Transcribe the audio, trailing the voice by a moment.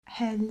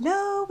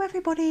Hello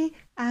everybody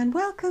and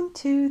welcome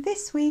to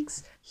this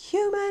week's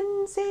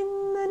Humans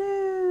in the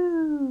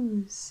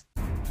News.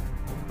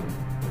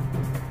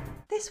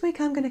 This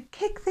week I'm going to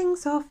kick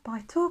things off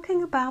by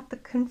talking about the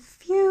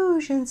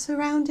confusion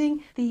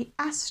surrounding the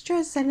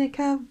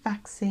AstraZeneca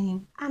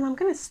vaccine. And I'm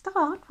going to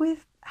start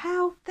with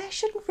how there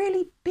shouldn't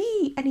really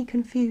be any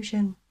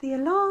confusion. The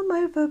alarm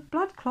over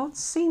blood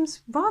clots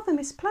seems rather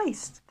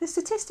misplaced. The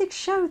statistics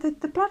show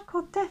that the blood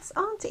clot deaths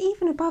aren't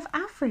even above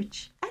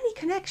average. Any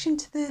connection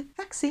to the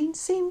vaccine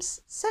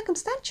seems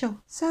circumstantial.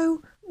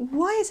 So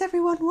why is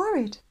everyone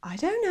worried? I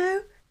don't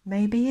know.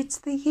 Maybe it's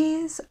the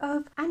years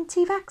of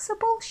anti-vaxxer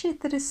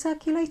bullshit that has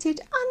circulated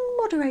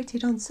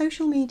unmoderated on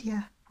social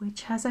media,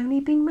 which has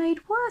only been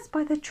made worse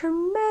by the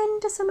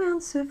tremendous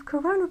amounts of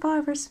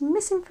coronavirus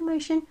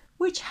misinformation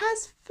which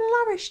has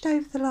flourished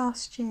over the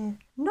last year.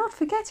 Not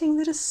forgetting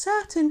that a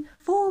certain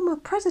former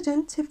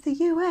president of the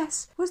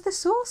US was the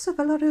source of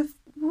a lot of,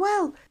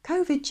 well,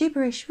 COVID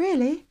gibberish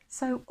really.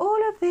 So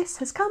all of this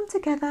has come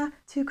together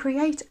to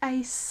create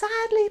a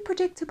sadly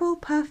predictable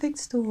perfect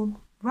storm.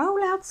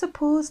 Rollouts are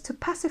paused to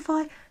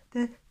pacify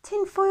the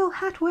tinfoil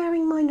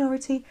hat-wearing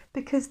minority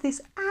because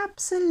this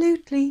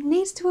absolutely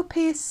needs to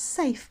appear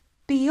safe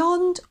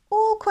beyond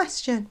all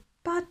question.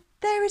 But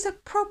there is a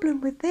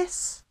problem with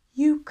this.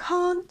 You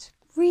can't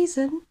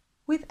reason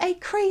with a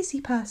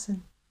crazy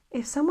person.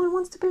 If someone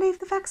wants to believe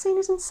the vaccine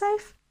isn't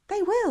safe,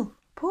 they will.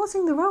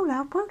 Pausing the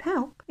rollout won't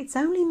help. It's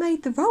only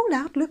made the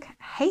rollout look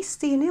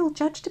hasty and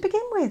ill-judged to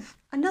begin with.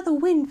 Another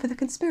win for the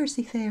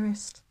conspiracy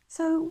theorist.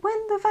 So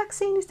when the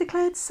vaccine is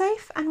declared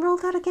safe and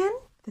rolled out again,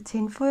 the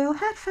tinfoil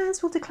hat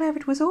fans will declare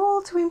it was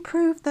all to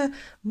improve the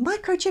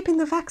microchip in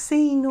the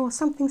vaccine or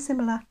something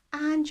similar,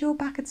 and you're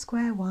back at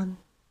square one.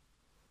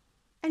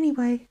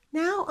 Anyway,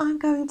 now I'm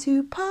going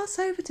to pass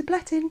over to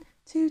Blettin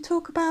to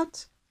talk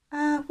about,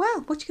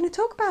 what you going to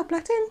talk about,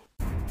 Blettin?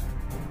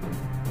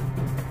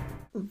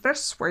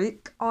 This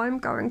week I'm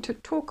going to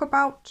talk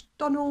about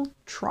Donald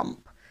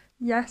Trump.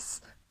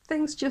 Yes,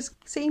 things just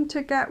seem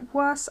to get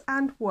worse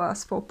and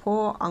worse for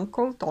poor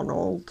Uncle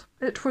Donald.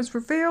 It was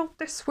revealed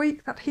this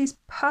week that his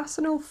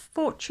personal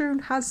fortune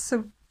has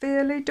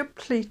severely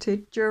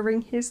depleted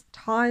during his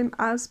time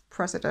as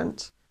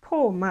president.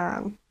 Poor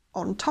man.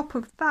 On top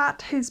of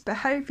that, his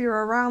behaviour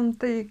around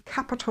the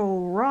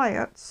Capitol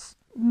riots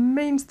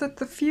means that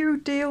the few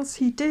deals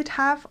he did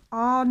have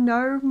are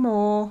no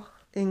more,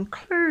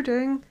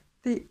 including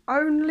the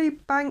only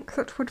bank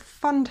that would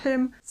fund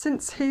him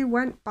since he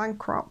went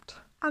bankrupt.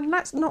 And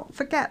let's not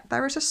forget,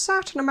 there is a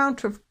certain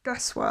amount of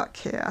guesswork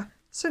here,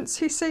 since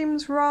he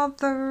seems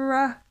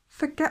rather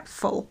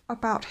forgetful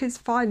about his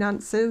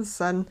finances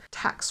and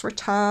tax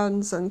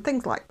returns and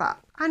things like that.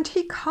 And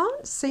he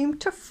can't seem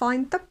to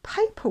find the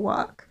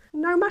paperwork,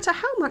 no matter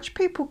how much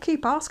people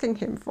keep asking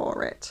him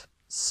for it.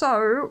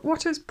 So,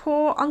 what is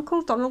poor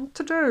Uncle Donald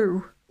to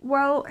do?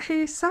 Well,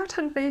 he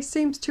certainly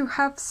seems to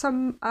have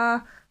some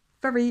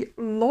very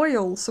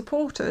loyal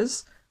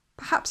supporters.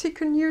 Perhaps he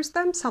can use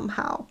them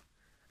somehow.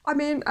 I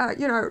mean,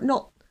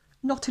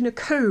 not in a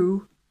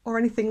coup or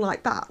anything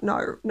like that.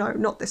 No,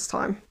 not this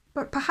time.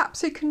 But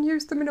perhaps he can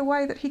use them in a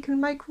way that he can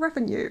make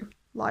revenue,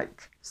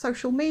 like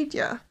social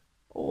media,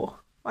 or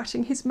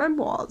writing his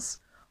memoirs,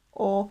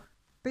 or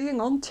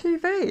being on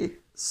TV.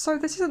 So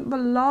this isn't the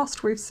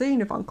last we've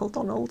seen of Uncle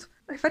Donald.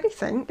 If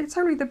anything, it's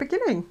only the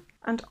beginning.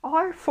 And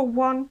I, for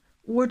one,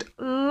 would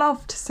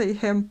love to see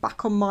him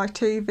back on my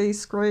TV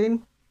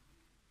screen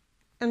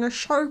in a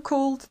show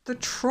called The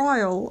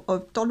Trial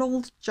of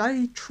Donald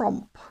J.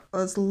 Trump,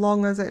 as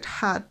long as it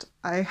had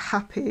a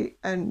happy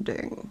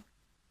ending.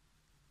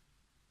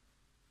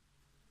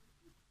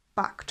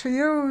 Back to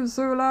you,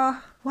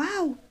 Zula.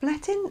 Wow,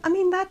 Blettin, I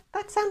mean that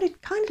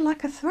sounded kind of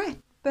like a threat,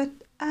 but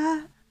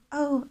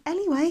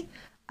anyway,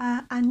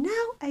 and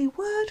now a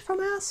word from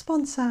our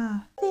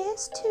sponsor.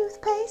 This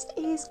toothpaste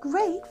is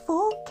great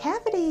for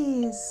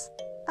cavities.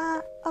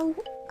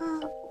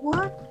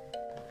 What?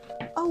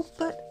 Oh,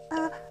 but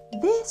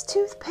this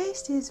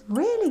toothpaste is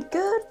really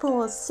good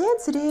for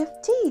sensitive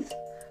teeth.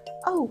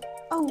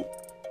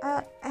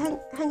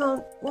 Hang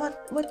on,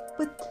 what,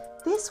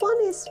 this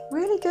one is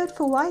really good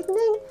for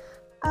whitening?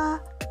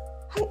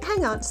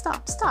 Hang on,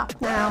 stop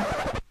now.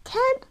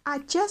 Can't I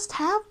just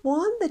have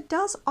one that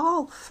does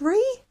all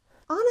three?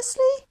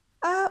 Honestly?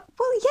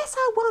 Well, yes,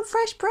 I want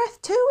fresh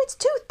breath too. It's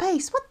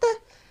toothpaste. What the...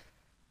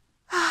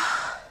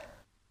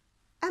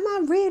 Am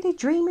I really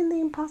dreaming the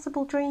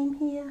impossible dream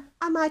here?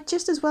 I might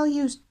just as well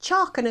use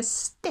chalk and a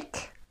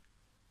stick.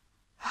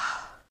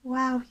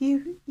 Wow,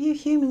 you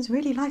humans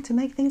really like to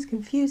make things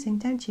confusing,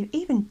 don't you?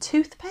 Even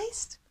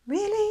toothpaste?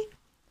 Really?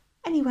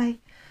 Anyway,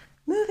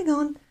 moving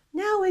on.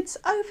 Now it's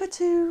over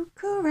to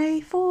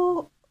Corey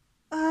for...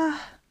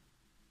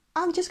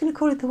 I'm just going to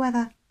call it the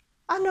weather.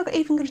 I'm not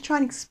even going to try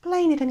and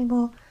explain it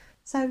anymore.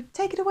 So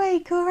take it away,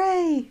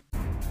 Corey.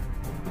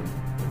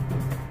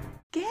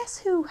 Guess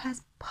who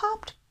has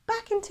popped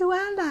back into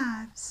our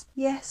lives?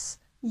 Yes,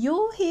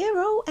 your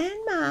hero and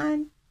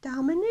mine,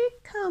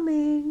 Dominic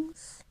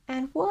Cummings.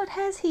 And what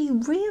has he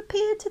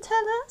reappeared to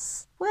tell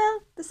us?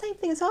 Well, the same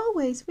thing as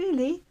always,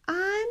 really.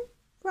 I'm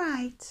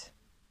right.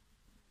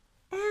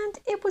 And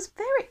it was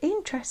very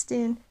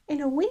interesting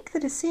in a week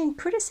that is seeing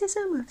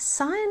criticism of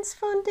science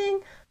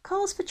funding,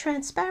 calls for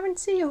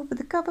transparency over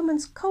the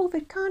government's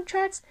COVID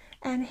contracts,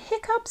 and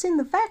hiccups in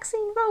the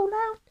vaccine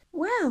rollout.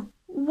 Well,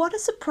 what a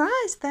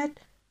surprise that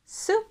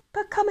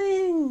Super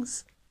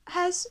Cummings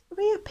has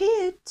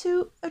reappeared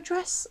to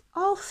address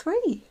all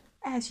three.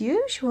 As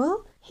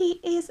usual,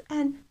 he is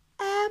an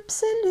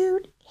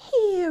absolute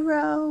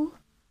hero.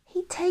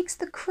 He takes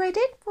the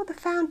credit for the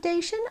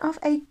foundation of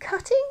a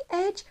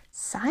cutting-edge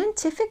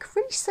scientific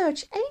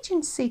research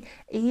agency,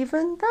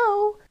 even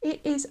though it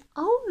is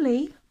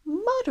only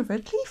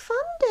moderately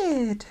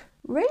funded,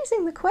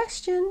 raising the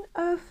question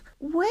of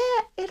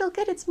where it'll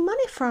get its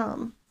money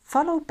from,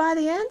 followed by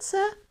the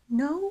answer,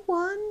 no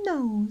one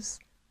knows,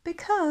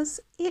 because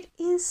it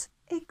is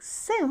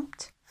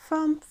exempt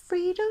from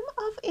freedom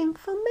of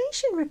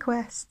information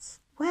requests.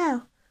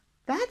 Well,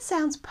 that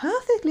sounds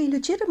perfectly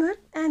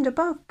legitimate and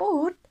above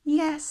board.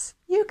 Yes,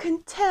 you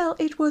can tell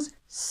it was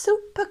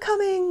Super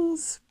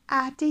Cummings'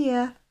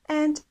 idea.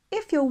 And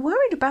if you're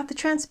worried about the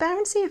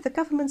transparency of the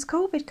government's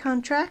COVID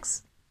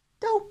contracts,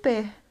 don't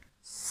be.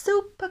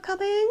 Super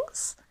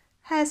Cummings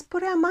has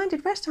put our mind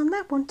at rest on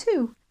that one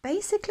too.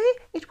 Basically,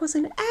 it was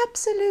an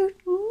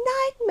absolute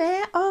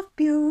nightmare of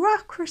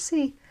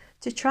bureaucracy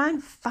to try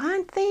and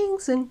find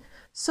things and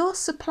source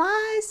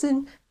supplies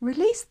and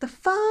release the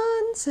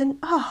funds and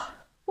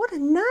what a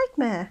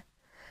nightmare.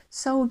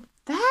 So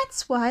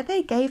that's why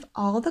they gave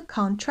all the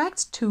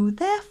contracts to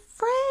their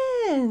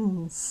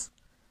friends.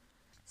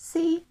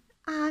 See,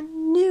 I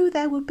knew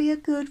there would be a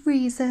good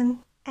reason.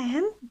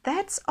 And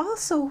that's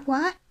also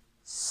why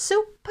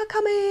Super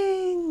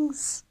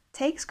Cummings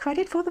takes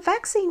credit for the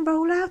vaccine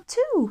rollout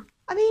too.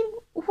 I mean,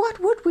 what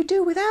would we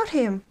do without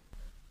him?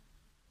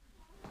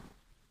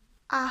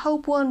 I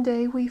hope one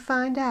day we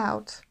find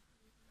out.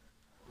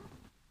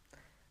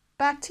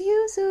 Back to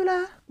you,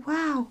 Zula.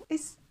 Wow,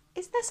 is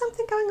there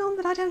something going on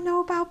that I don't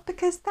know about?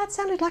 Because that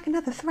sounded like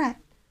another threat.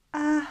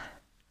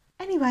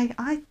 Anyway,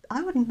 I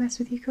wouldn't mess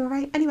with you,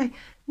 Kure. Anyway,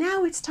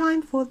 now it's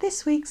time for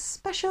this week's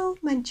special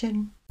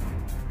mention.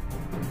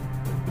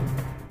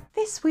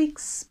 This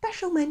week's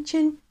special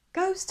mention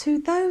goes to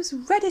those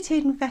Reddit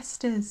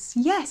investors.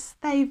 Yes,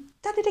 they've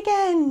done it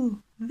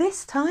again.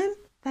 This time,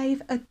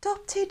 they've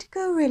adopted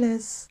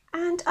gorillas.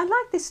 And I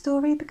like this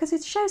story because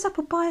it shows up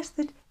a bias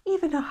that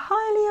even a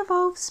highly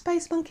evolved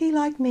space monkey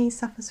like me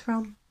suffers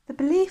from. The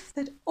belief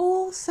that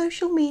all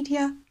social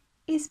media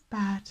is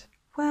bad.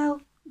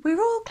 Well, we're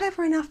all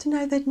clever enough to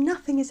know that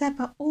nothing is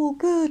ever all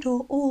good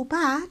or all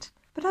bad.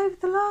 But over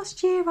the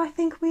last year, I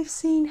think we've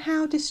seen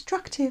how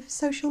destructive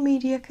social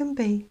media can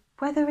be.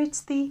 Whether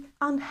it's the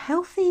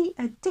unhealthy,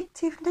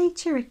 addictive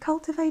nature it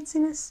cultivates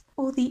in us,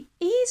 or the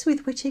ease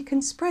with which it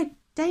can spread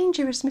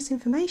dangerous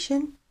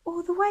misinformation,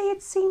 or the way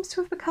it seems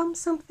to have become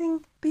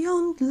something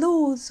beyond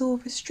laws or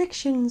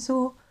restrictions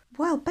or,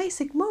 well,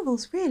 basic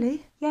morals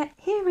really. Yet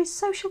here is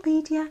social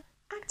media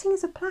acting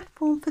as a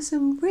platform for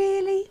some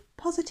really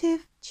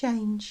positive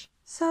change.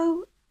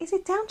 So is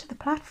it down to the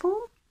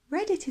platform?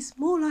 Reddit is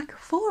more like a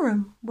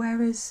forum,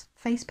 whereas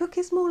Facebook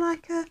is more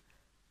like a,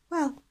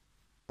 well,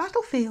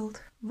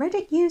 battlefield.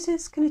 Reddit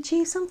users can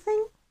achieve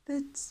something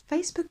that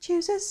Facebook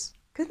users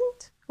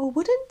couldn't or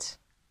wouldn't.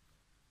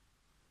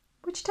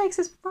 Which takes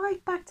us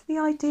right back to the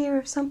idea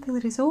of something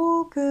that is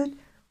all good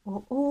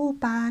or all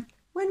bad,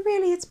 when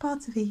really it's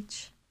parts of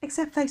each.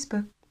 Except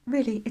Facebook.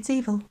 Really, it's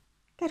evil.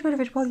 Get rid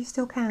of it while you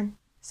still can.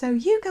 So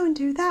you go and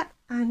do that,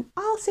 and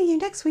I'll see you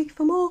next week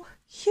for more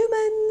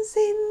Humans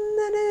in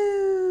the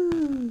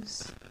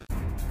News.